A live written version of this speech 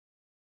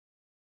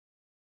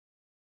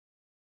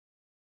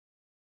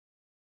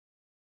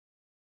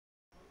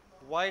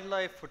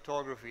wildlife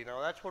photography. Now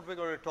that's what we're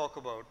going to talk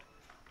about.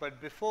 But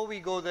before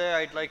we go there,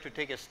 I'd like to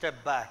take a step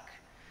back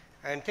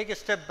and take a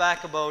step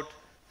back about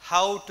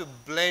how to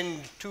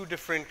blend two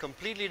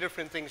completely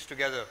different things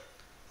together,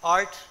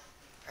 art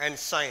and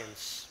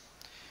science.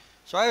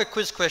 So I have a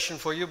quiz question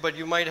for you, but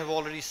you might have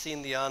already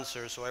seen the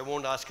answer, so I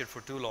won't ask it for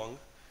too long.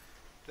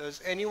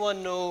 Does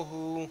anyone know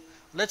who?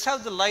 Let's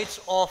have the lights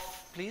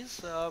off,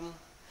 please.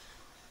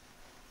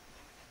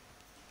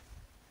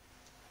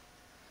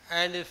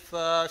 And if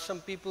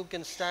some people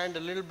can stand a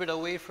little bit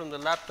away from the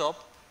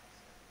laptop.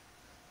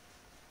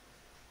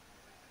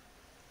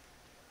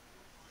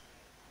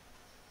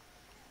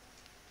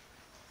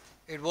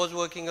 It was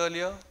working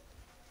earlier?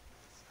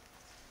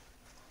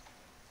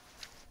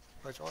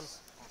 Oh, it's on?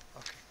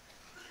 Okay.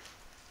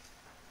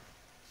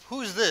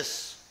 Who's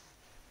this?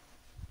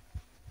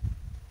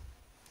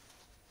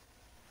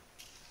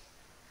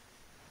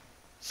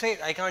 Say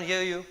it, I can't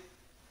hear you.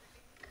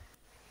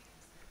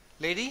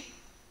 Lady?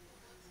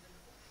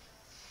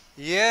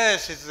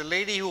 Yes, it's the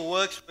lady who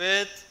works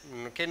with,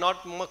 okay, not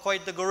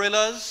quite the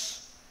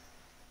gorillas.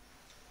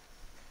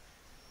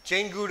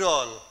 Jane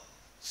Goodall,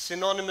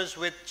 synonymous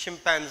with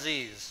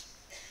chimpanzees.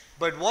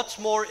 But what's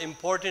more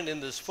important in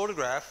this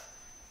photograph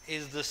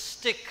is the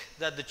stick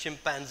that the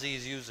chimpanzee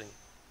is using.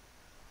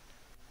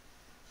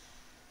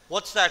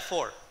 What's that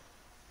for?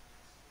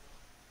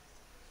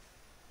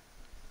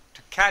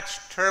 To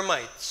catch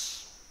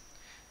termites.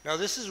 Now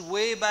this is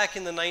way back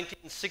in the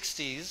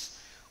 1960s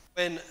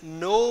when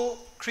no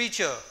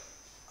creature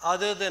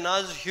other than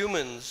us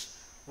humans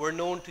were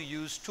known to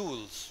use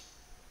tools.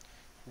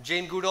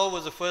 Jane Goodall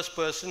was the first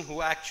person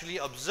who actually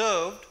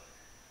observed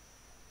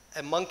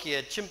a monkey,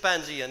 a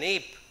chimpanzee, an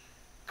ape,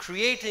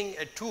 creating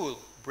a tool,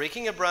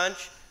 breaking a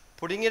branch,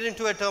 putting it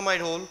into a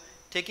termite hole,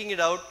 taking it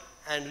out,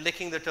 and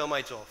licking the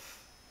termites off.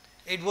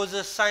 It was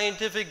a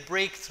scientific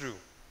breakthrough.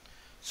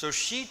 So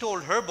she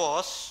told her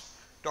boss,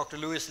 Dr.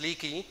 Louis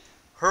Leakey,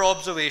 her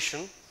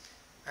observation,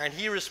 and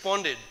he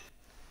responded,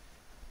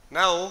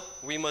 now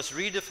we must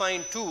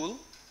redefine tool,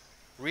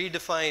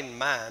 redefine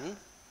man,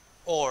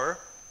 or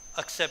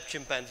accept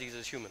chimpanzees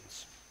as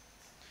humans.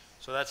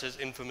 So that's his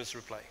infamous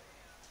reply.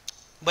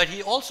 But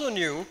he also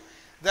knew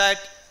that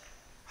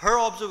her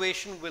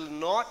observation will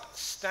not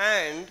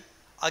stand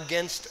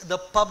against the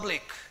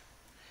public.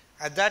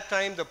 At that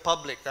time, the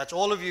public, that's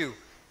all of you,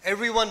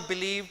 everyone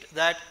believed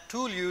that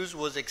tool use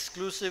was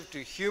exclusive to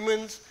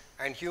humans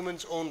and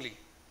humans only.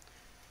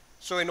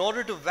 So in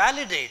order to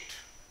validate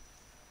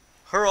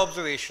her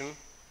observation,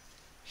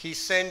 he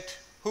sent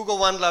Hugo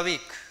van Lawick,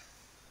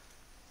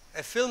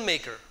 a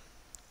filmmaker,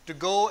 to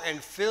go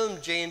and film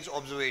Jane's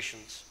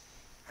observations.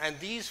 And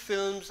these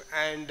films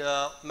and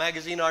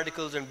magazine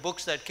articles and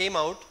books that came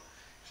out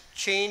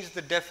changed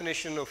the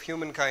definition of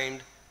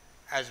humankind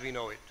as we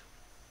know it.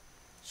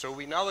 So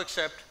we now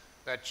accept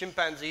that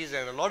chimpanzees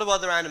and a lot of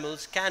other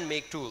animals can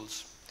make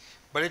tools.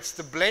 But it's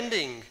the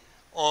blending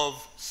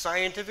of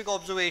scientific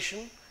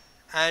observation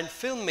and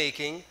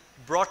filmmaking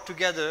brought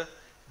together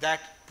that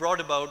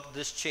brought about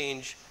this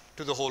change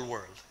to the whole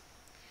world.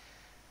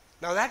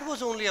 Now that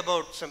was only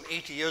about some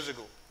 80 years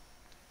ago.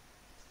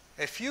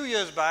 A few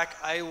years back,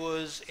 I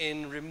was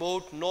in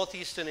remote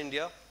northeastern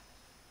India.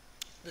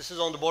 This is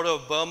on the border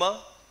of Burma,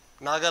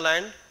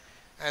 Nagaland,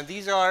 and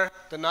these are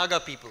the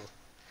Naga people.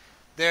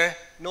 They're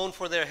known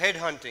for their head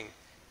hunting.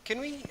 Can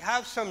we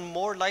have some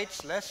more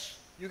lights, less?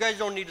 You guys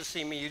don't need to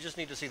see me, you just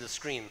need to see the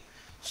screen.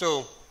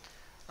 So,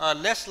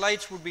 less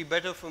lights would be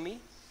better for me.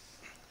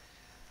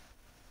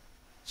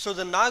 So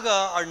the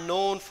Naga are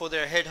known for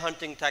their head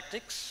hunting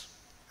tactics,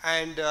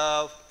 and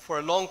for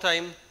a long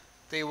time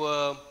they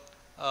were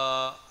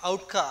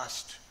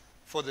outcast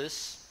for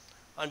this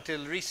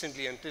until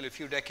recently, until a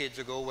few decades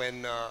ago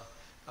when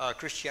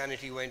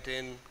Christianity went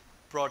in,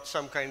 brought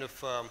some kind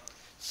of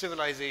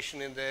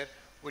civilization in there,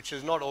 which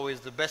is not always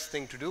the best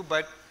thing to do,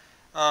 but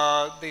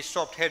they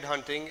stopped head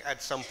hunting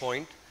at some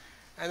point.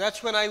 And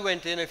that's when I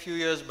went in a few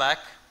years back,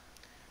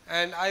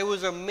 and I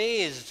was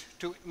amazed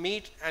to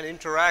meet and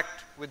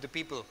interact with the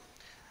people.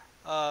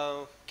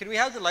 Can we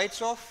have the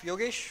lights off,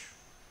 Yogesh?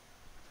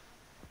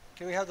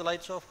 Can we have the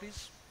lights off,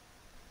 please?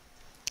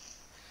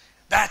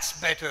 That's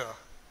better.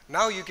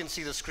 Now you can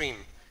see the screen.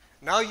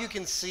 Now you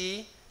can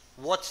see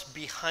what's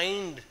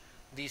behind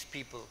these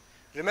people.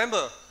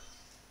 Remember,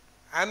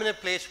 I'm in a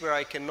place where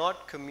I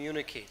cannot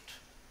communicate.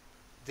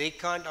 They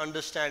can't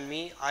understand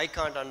me, I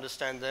can't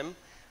understand them.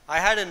 I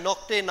had a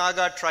Nokte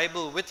Naga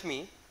tribal with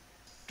me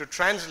to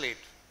translate.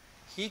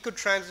 He could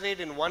translate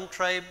in one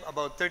tribe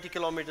about 30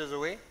 kilometers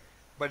away,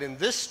 but in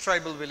this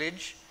tribal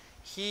village,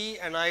 he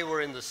and I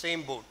were in the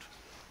same boat.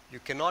 You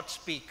cannot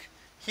speak.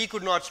 He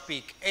could not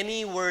speak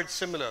any word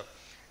similar.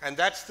 And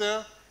that's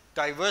the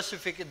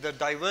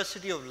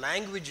diversity of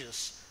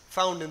languages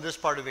found in this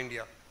part of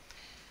India.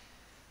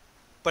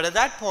 But at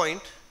that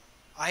point,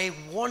 I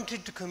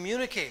wanted to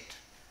communicate,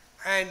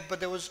 but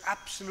there was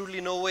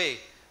absolutely no way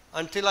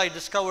until I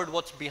discovered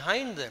what's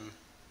behind them.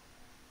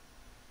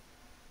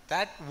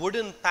 That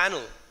wooden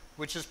panel,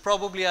 which is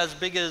probably as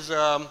big as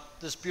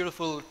this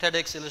beautiful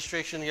TEDx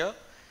illustration here,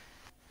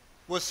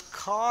 was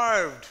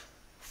carved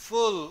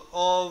full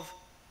of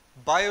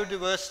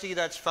biodiversity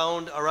that's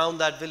found around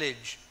that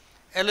village.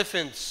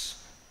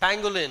 Elephants,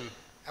 pangolin,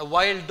 a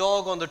wild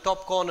dog on the top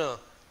corner,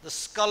 the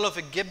skull of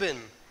a gibbon,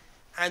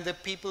 and the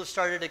people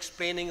started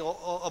explaining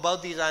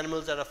about these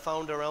animals that are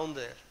found around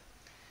there.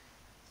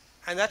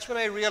 And that's when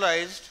I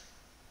realized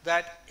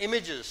that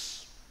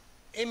images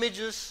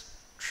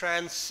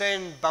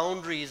transcend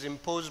boundaries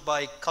imposed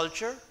by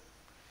culture,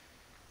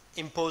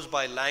 imposed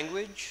by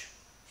language,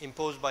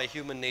 imposed by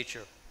human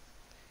nature.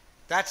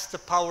 That's the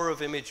power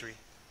of imagery.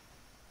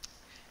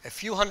 A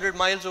few hundred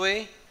miles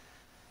away,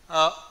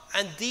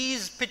 and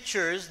these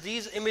pictures,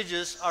 these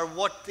images are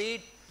what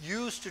they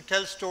use to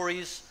tell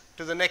stories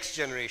to the next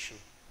generation.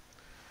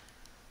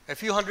 A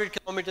few hundred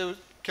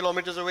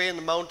kilometers away in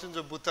the mountains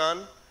of Bhutan,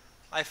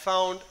 I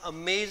found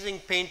amazing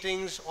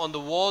paintings on the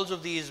walls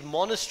of these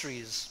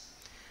monasteries.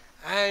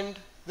 And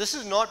this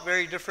is not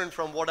very different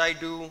from what I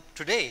do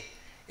today,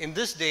 in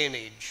this day and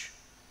age,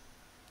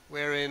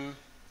 wherein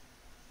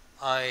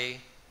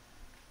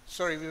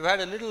we've had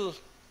a little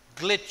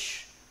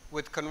glitch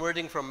with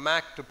converting from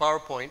Mac to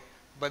PowerPoint,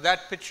 but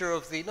that picture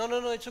of the, no,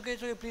 it's okay,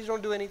 please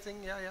don't do anything,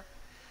 yeah.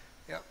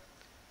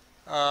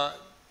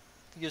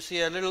 You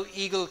see a little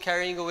eagle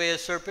carrying away a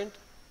serpent,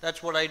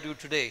 that's what I do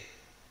today.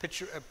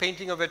 A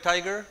painting of a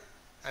tiger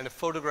and a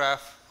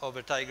photograph of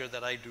a tiger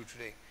that I do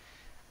today.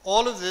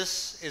 All of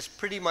this is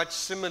pretty much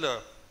similar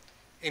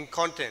in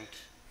content,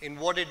 in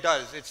what it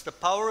does. It's the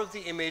power of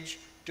the image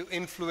to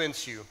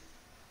influence you.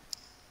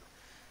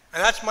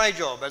 And that's my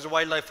job as a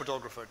wildlife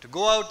photographer, to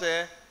go out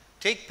there,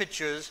 take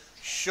pictures,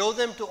 show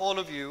them to all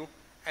of you,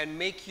 and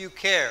make you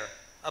care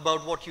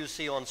about what you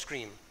see on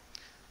screen.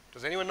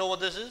 Does anyone know what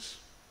this is?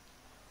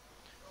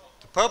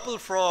 The purple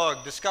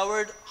frog,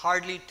 discovered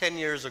hardly 10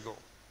 years ago.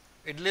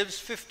 It lives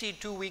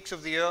 52 weeks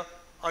of the year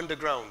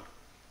underground.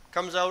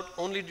 Comes out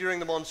only during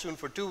the monsoon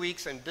for 2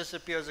 weeks and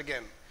disappears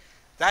again.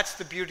 That's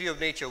the beauty of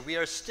nature. We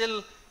are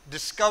still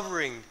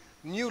discovering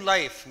new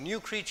life, new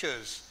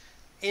creatures,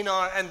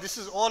 and this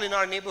is all in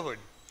our neighborhood.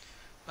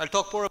 I'll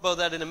talk more about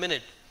that in a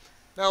minute.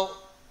 Now,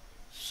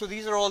 so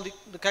these are all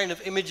the kind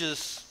of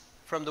images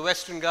from the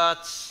Western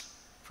Ghats,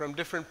 from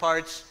different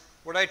parts.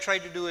 What I try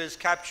to do is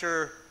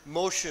capture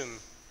motion,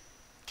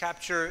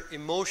 capture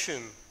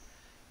emotion,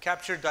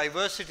 capture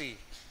diversity,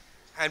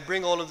 and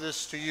bring all of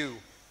this to you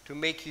to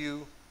make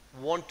you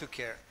want to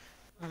care.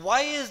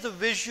 Why is the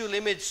visual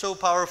image so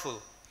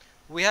powerful?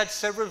 We had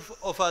several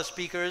of our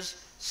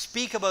speakers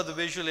speak about the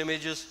visual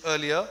images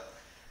earlier,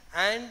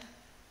 and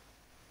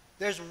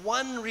there's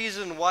one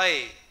reason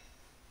why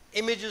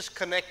images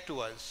connect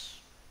to us.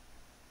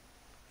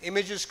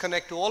 Images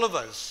connect to all of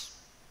us.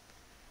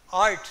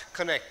 Art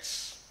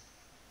connects.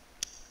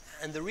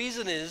 And the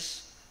reason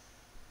is,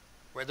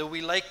 whether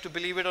we like to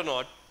believe it or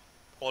not,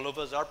 all of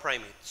us are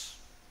primates.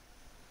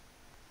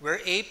 We're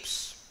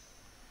apes.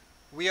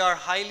 We are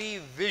highly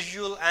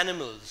visual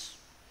animals.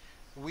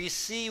 We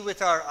see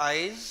with our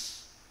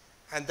eyes,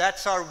 and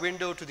that's our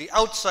window to the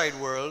outside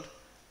world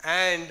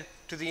and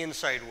to the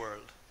inside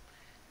world.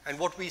 And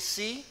what we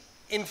see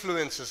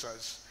influences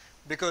us,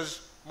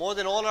 because more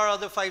than all our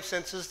other five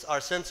senses,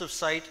 our sense of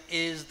sight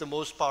is the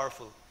most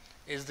powerful,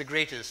 is the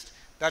greatest.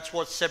 That's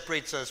what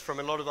separates us from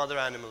a lot of other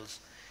animals.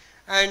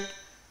 And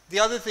the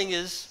other thing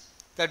is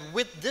that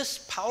with this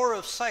power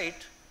of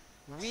sight,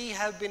 we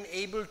have been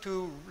able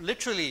to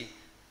literally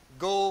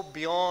go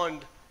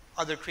beyond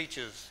other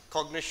creatures,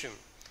 cognition,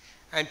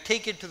 and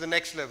take it to the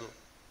next level.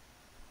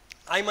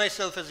 I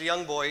myself, as a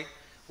young boy,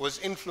 was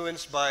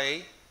influenced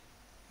by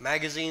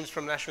magazines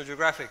from National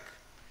Geographic,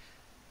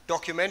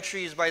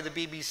 documentaries by the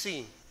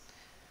BBC.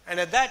 And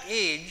at that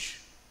age,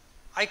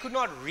 I could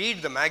not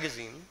read the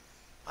magazine.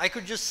 I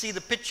could just see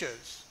the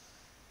pictures.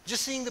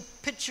 Just seeing the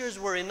pictures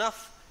were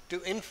enough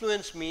to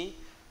influence me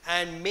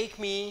and make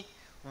me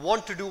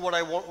want to do what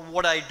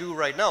I do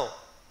right now,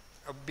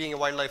 being a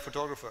wildlife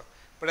photographer.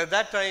 But at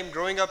that time,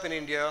 growing up in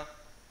India,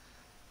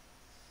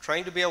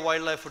 trying to be a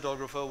wildlife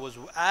photographer was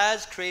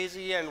as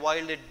crazy and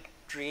wild a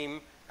dream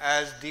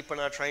as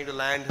Deepana trying to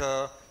land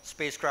her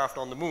spacecraft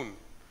on the moon.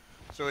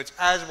 So it's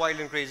as wild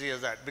and crazy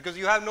as that, because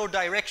you have no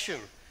direction.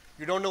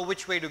 You don't know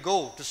which way to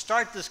go to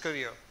start this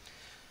career.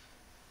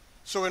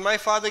 So when my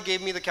father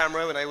gave me the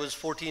camera when I was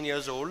 14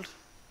 years old,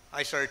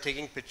 I started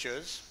taking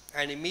pictures,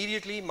 and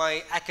immediately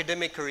my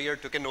academic career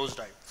took a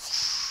nosedive.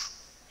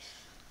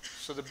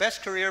 So the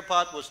best career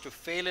path was to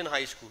fail in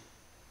high school.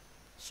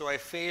 So I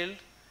failed,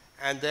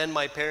 and then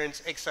my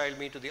parents exiled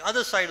me to the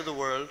other side of the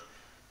world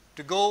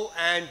to go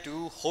and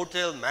do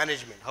hotel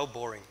management. How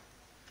boring.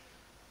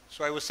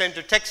 So I was sent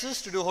to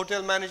Texas to do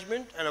hotel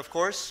management, and of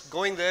course,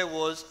 going there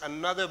was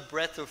another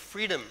breath of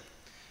freedom,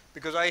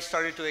 because I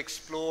started to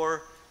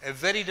explore a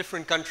very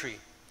different country.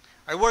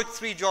 I worked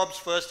 3 jobs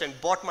first and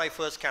bought my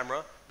first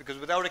camera, because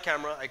without a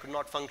camera, I could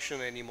not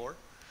function anymore.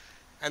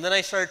 And then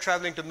I started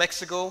traveling to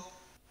Mexico.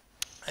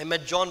 I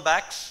met John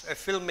Bax, a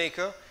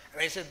filmmaker,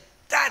 and I said,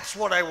 that's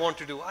what I want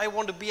to do. I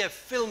want to be a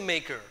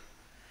filmmaker.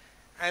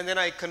 And then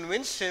I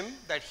convinced him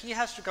that he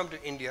has to come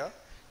to India,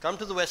 come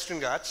to the Western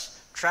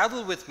Ghats,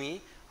 travel with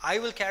me. I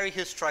will carry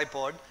his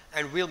tripod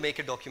and we'll make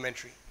a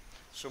documentary.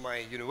 So my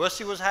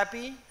university was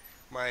happy,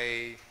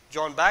 my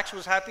John Bax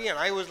was happy, and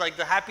I was like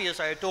the happiest.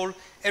 I had told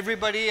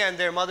everybody and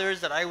their mothers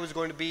that I was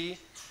going to be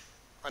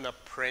an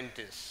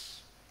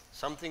apprentice.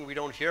 Something we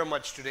don't hear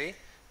much today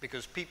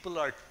because people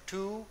are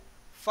too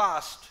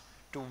fast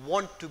to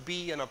want to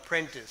be an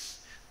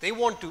apprentice. They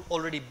want to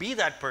already be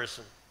that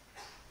person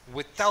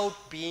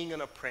without being an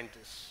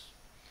apprentice.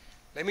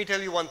 Let me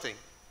tell you one thing.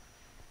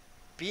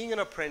 Being an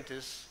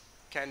apprentice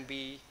can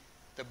be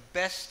the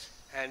best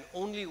and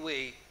only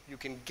way you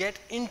can get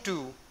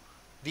into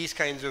these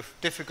kinds of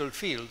difficult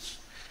fields.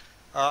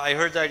 I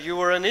heard that you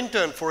were an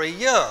intern for a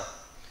year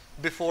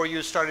before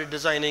you started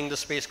designing the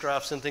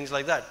spacecrafts and things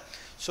like that.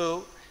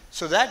 So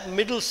that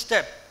middle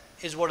step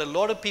is what a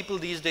lot of people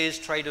these days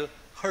try to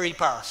hurry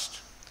past.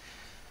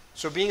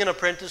 So being an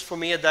apprentice for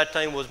me at that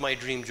time was my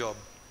dream job.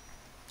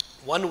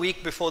 1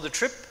 week before the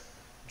trip,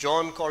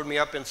 John called me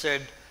up and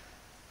said,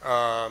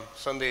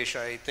 Sandesh,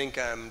 I think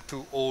I'm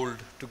too old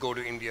to go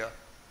to India.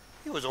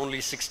 He was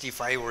only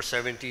 65 or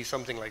 70,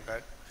 something like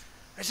that.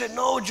 I said,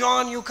 no,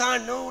 John, you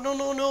can't.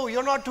 No,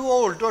 you're not too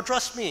old. Don't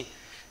trust me.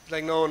 He's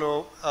like,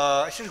 no.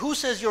 I said, who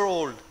says you're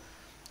old?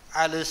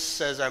 Alice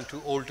says I'm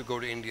too old to go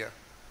to India.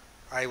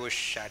 I was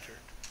shattered.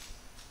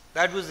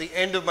 That was the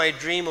end of my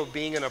dream of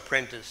being an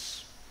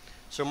apprentice.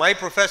 So my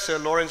professor,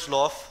 Lawrence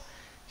Loff,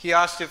 he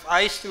asked if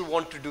I still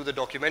want to do the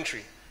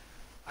documentary.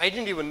 I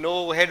didn't even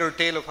know head or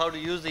tail of how to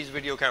use these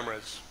video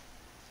cameras.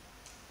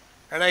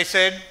 And I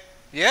said,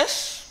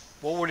 yes.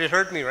 What would it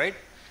hurt me, right?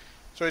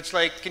 So it's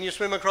like, can you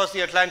swim across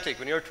the Atlantic?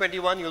 When you're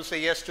 21, you'll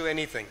say yes to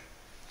anything.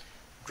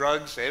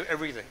 Drugs,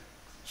 everything.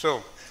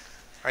 So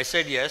I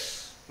said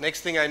yes.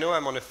 Next thing I know,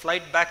 I'm on a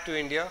flight back to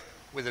India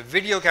with a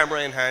video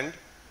camera in hand,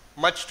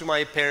 much to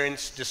my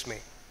parents' dismay.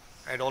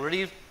 I had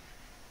already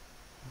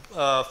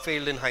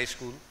failed in high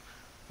school.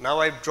 Now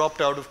I've dropped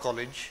out of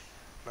college.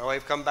 Now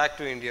I've come back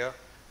to India.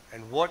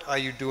 And what are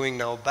you doing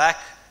now back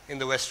in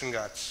the Western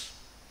Ghats?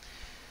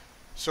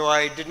 So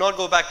I did not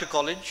go back to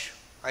college.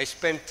 I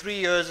spent 3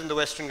 years in the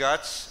Western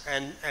Ghats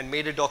and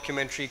made a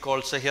documentary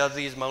called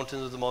Sahyadri's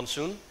Mountains of the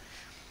Monsoon.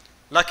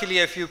 Luckily,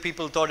 a few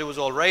people thought it was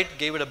all right,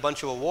 gave it a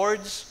bunch of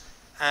awards,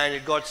 and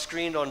it got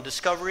screened on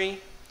Discovery,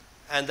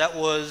 and that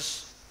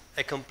was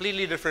a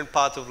completely different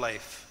path of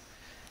life.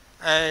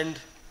 And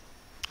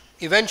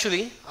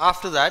eventually,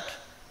 after that,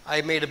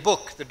 I made a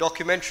book. The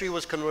documentary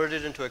was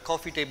converted into a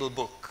coffee table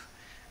book.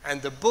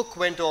 And the book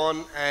went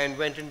on and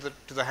went into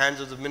the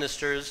hands of the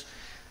ministers,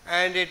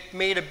 and it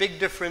made a big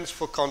difference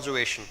for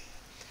conservation.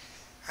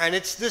 And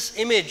it's this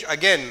image,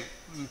 again,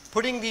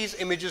 putting these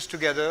images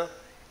together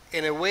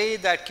in a way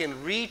that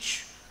can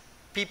reach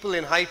people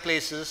in high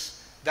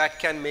places that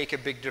can make a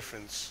big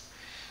difference.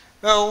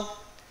 Now,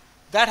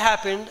 that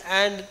happened,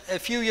 and a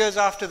few years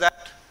after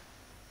that,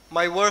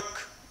 my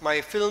work,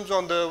 my films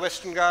on the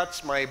Western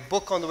Ghats, my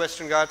book on the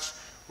Western Ghats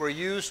were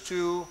used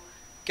to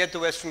get the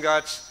Western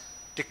Ghats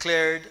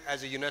declared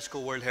as a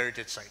UNESCO World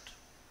Heritage Site.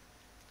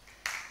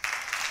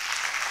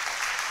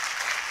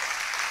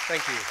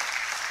 Thank you.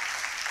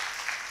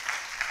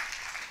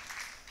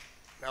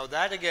 Now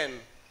that again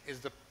is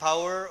the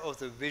power of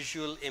the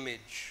visual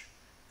image.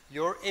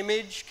 Your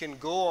image can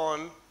go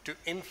on to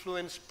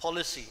influence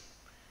policy.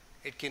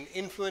 It can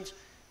influence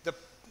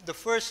the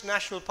first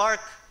national park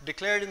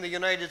declared in the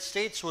United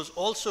States was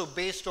also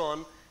based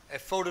on a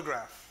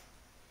photograph.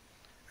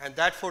 And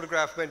that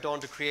photograph went on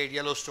to create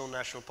Yellowstone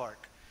National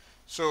Park.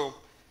 So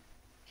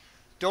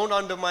don't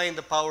undermine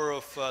the power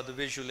of the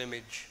visual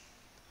image.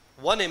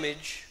 One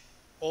image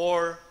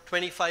or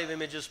 25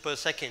 images per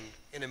second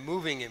in a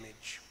moving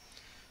image.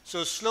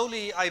 So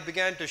slowly I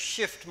began to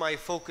shift my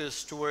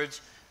focus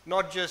towards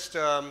not just,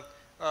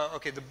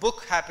 okay, the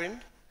book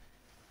happened,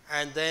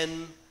 and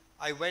then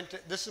I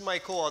went, this is my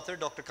co-author,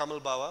 Dr. Kamal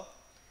Bawa.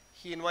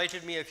 He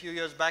invited me a few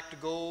years back to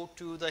go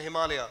to the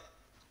Himalaya.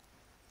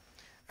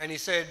 And he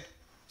said,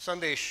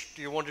 Sandesh,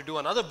 do you want to do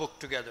another book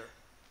together?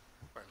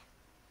 Well,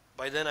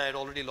 by then I had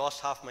already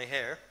lost half my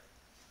hair.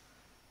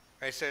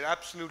 I said,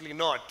 absolutely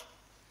not.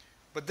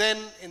 But then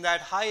in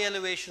that high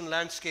elevation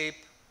landscape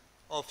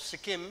of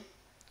Sikkim,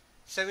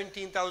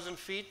 17,000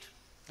 feet,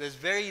 there's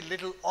very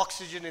little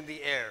oxygen in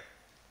the air.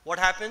 What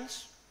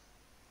happens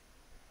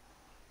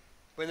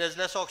when there's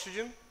less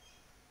oxygen?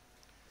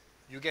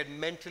 You get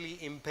mentally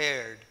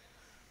impaired.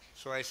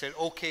 So I said,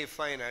 okay,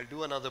 fine, I'll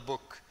do another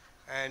book.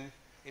 And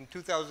in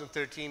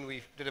 2013,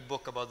 we did a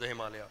book about the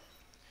Himalaya.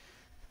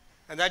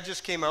 And that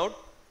just came out.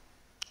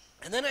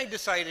 And then I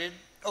decided,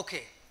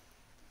 okay,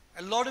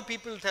 a lot of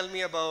people tell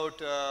me about,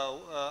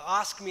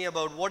 ask me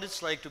about what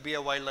it's like to be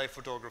a wildlife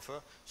photographer.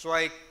 So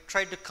I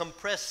tried to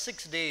compress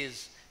 6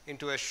 days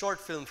into a short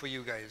film for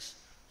you guys.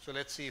 So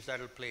let's see if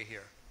that'll play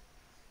here.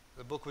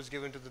 The book was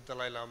given to the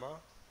Dalai Lama.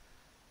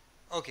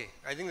 Okay,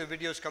 I think the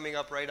video is coming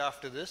up right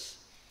after this.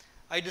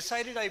 I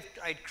decided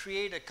I'd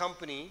create a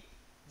company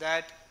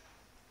that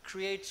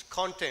creates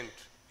content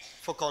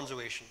for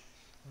conservation.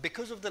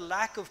 Because of the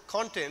lack of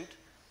content,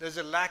 there's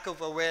a lack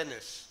of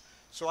awareness.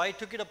 So I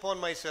took it upon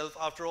myself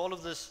after all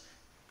of this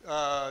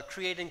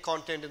creating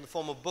content in the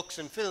form of books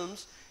and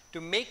films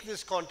to make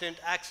this content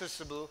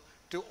accessible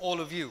to all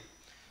of you.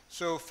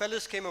 So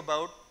Felis came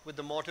about with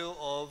the motto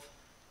of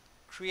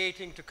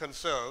creating to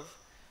conserve,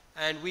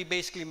 and we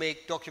basically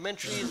make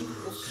documentaries.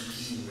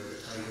 Continue where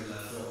the tiger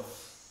left off.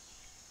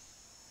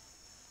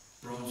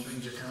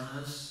 Bronze-winged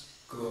jacanas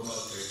go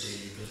about their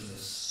daily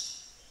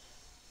business.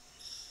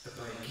 A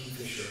pied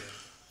kingfisher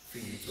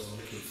feeds on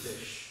little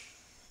fish.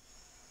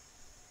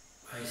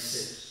 I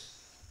sit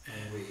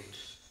and wait.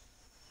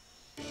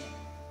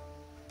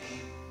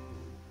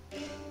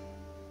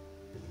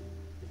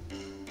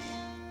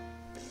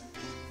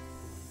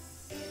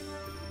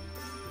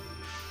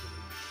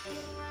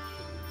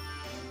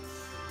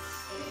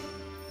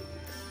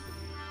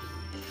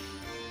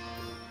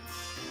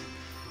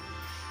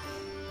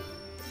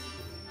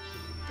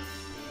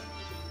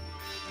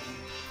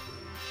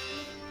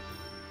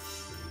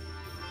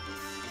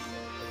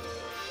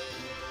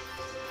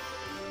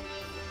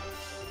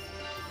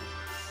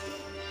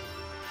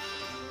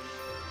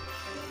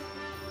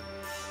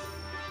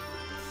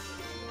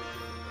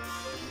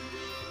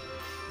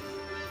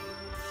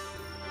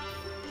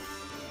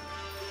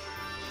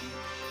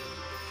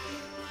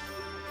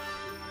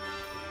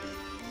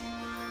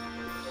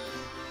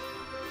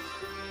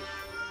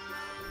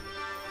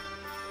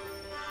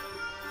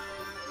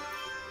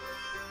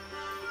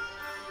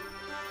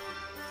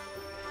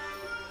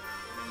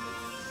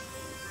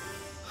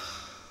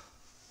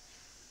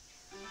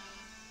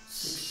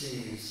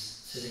 Days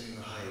sitting in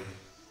the hide,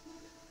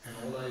 and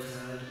all I've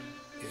had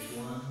is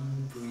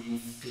one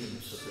brief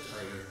glimpse of the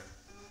tiger.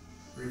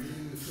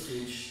 Reviewing the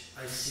footage,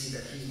 I see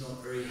that he's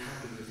not very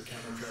happy with the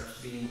camera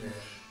traps being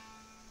there.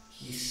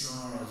 He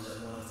snarls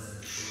at one of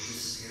them before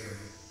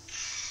disappearing.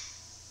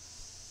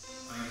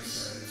 I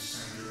decided it's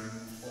time to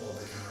remove all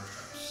the camera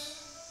traps.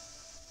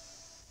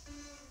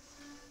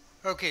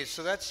 Okay,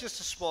 so that's just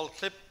a small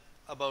clip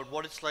about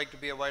what it's like to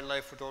be a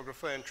wildlife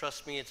photographer, and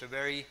trust me, it's a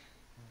very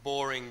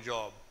boring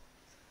job.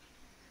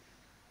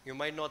 You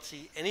might not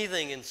see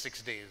anything in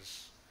 6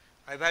 days.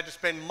 I've had to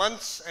spend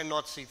months and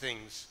not see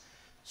things.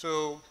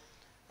 So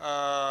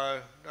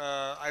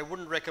I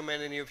wouldn't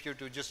recommend any of you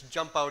to just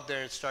jump out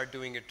there and start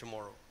doing it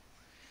tomorrow.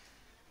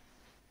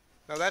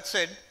 Now that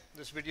said,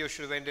 this video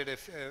should have ended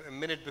a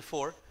minute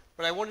before,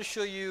 but I want to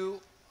show you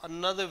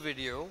another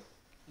video.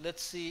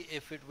 Let's see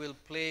if it will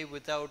play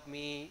without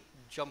me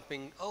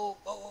jumping.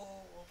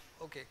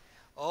 Okay.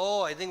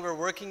 Oh, I think we're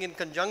working in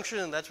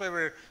conjunction. That's why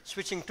we're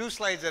switching 2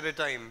 slides at a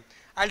time.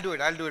 I'll do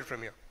it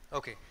from here.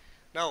 Okay.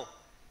 Now,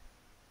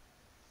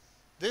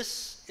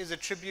 this is a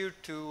tribute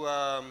to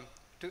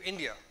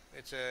India.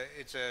 It's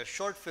a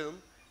short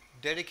film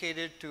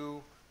dedicated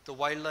to the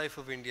wildlife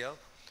of India.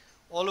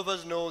 All of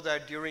us know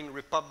that during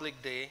Republic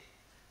Day,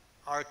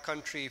 our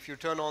country, if you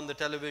turn on the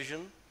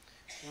television,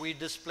 we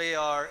display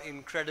our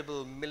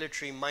incredible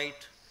military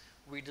might,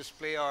 we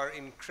display our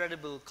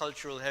incredible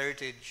cultural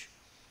heritage,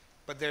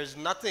 but there's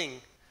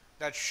nothing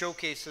that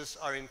showcases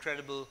our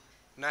incredible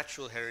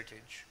natural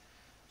heritage.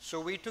 So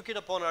we took it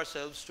upon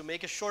ourselves to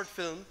make a short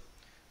film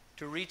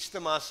to reach the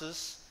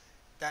masses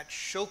that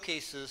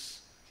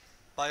showcases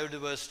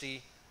biodiversity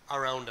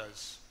around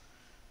us.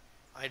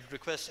 I'd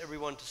request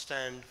everyone to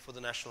stand for the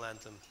national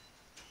anthem.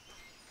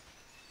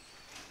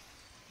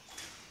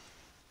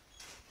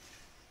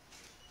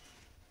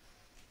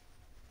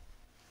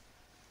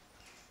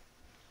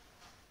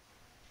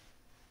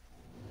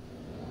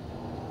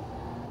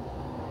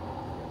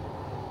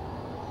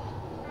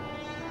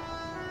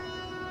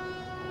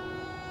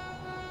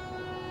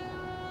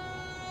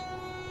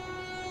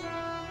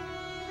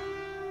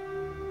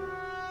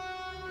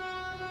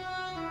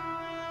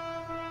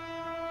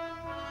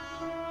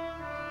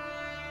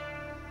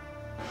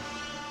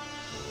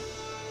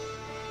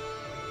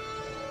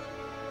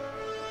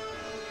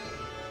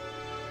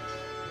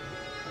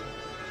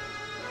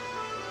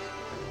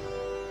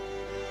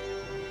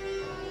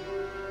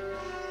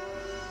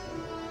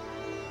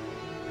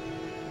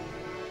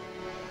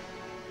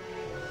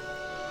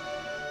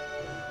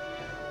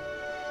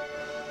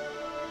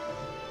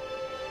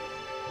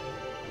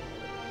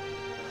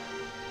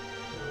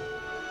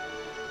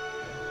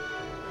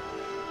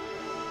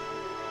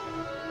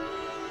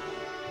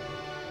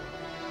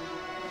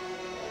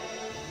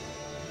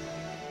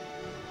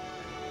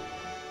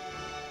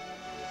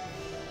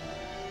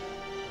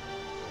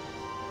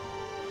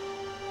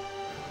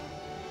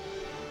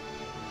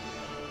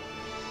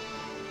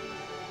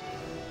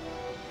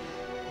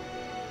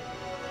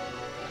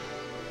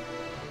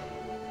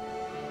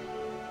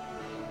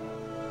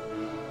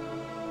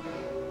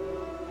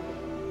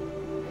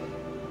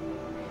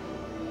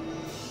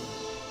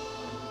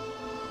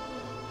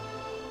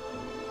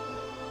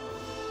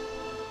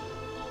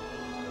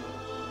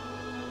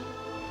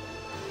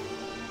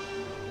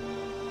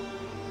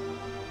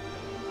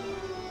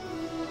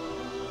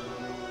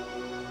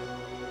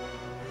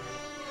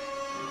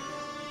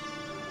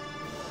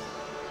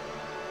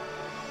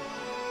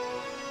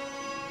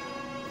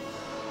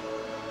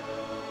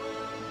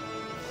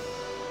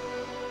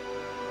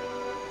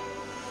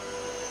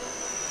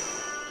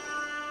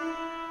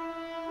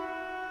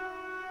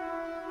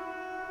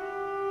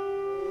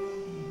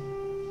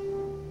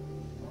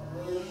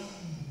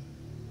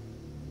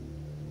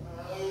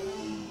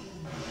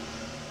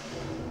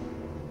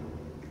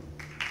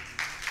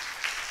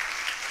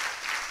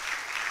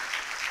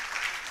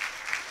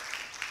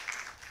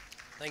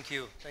 Thank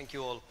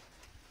you all.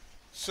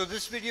 So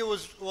this video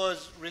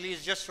was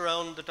released just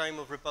around the time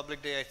of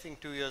Republic Day, I think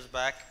 2 years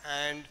back,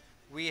 and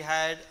we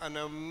had an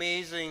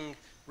amazing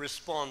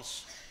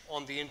response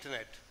on the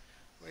internet.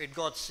 It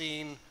got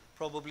seen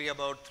probably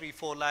about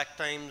 3-4 lakh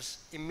times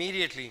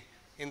immediately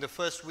in the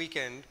first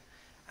weekend,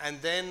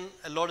 and then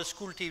a lot of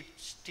school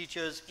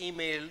teachers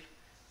emailed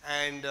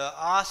and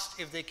asked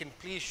if they can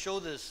please show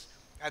this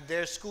at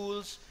their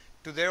schools,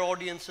 to their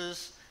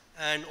audiences,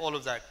 and all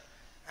of that.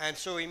 And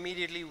so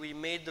immediately we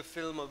made the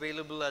film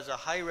available as a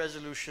high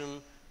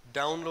resolution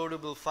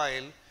downloadable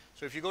file.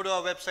 So if you go to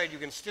our website, you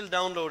can still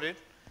download it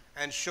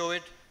and show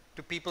it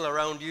to people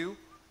around you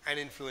and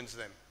influence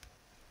them.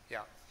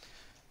 Yeah.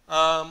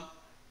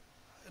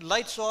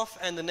 Lights off,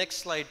 and the next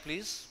slide,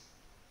 please.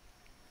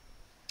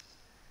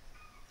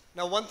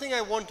 Now, one thing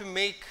I want to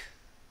make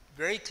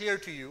very clear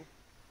to you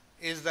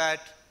is that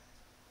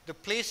the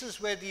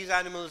places where these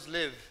animals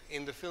live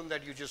in the film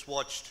that you just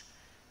watched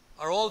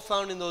are all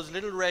found in those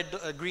little red,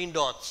 green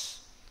dots.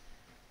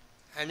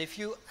 And if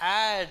you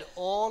add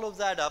all of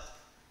that up,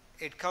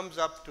 it comes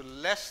up to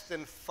less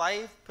than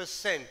 5%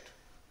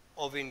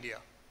 of India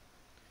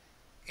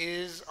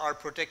is our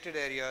protected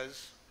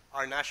areas,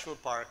 our national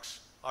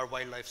parks, our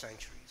wildlife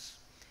sanctuaries.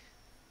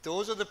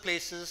 Those are the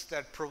places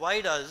that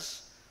provide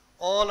us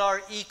all our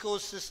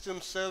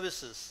ecosystem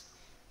services,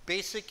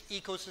 basic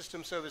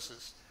ecosystem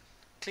services,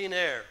 clean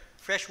air,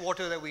 fresh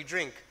water that we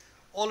drink.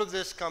 All of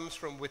this comes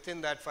from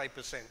within that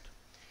 5%.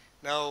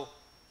 Now,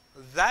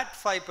 that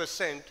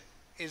 5%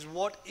 is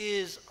what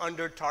is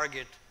under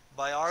target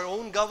by our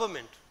own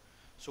government.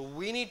 So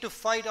we need to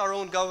fight our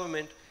own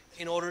government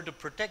in order to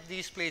protect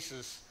these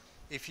places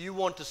if you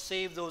want to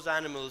save those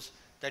animals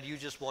that you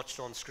just watched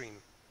on screen.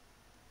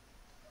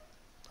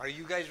 Are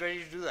you guys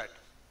ready to do that?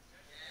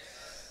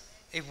 Yes.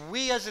 If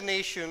we as a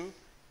nation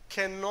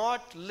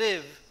cannot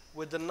live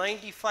with the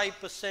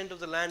 95% of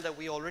the land that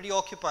we already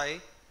occupy,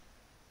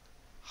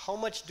 how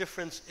much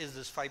difference is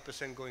this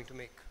 5% going to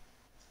make?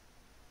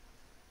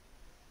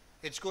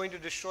 It's going to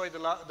destroy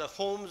the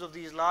homes of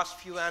these last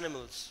few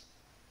animals.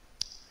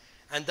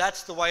 And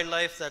that's the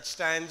wildlife that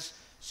stands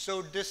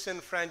so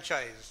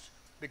disenfranchised,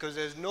 because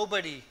there's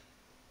nobody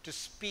to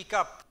speak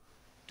up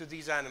to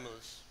these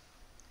animals.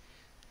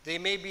 They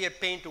may be a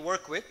pain to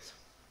work with,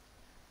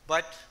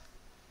 but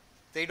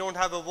they don't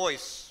have a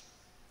voice.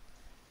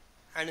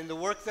 And in the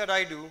work that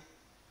I do,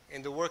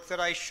 in the work that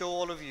I show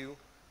all of you,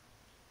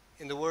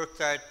 in the work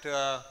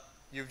that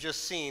you've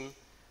just seen,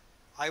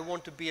 I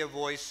want to be a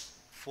voice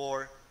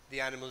for the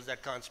animals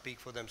that can't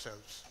speak for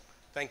themselves.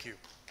 Thank you.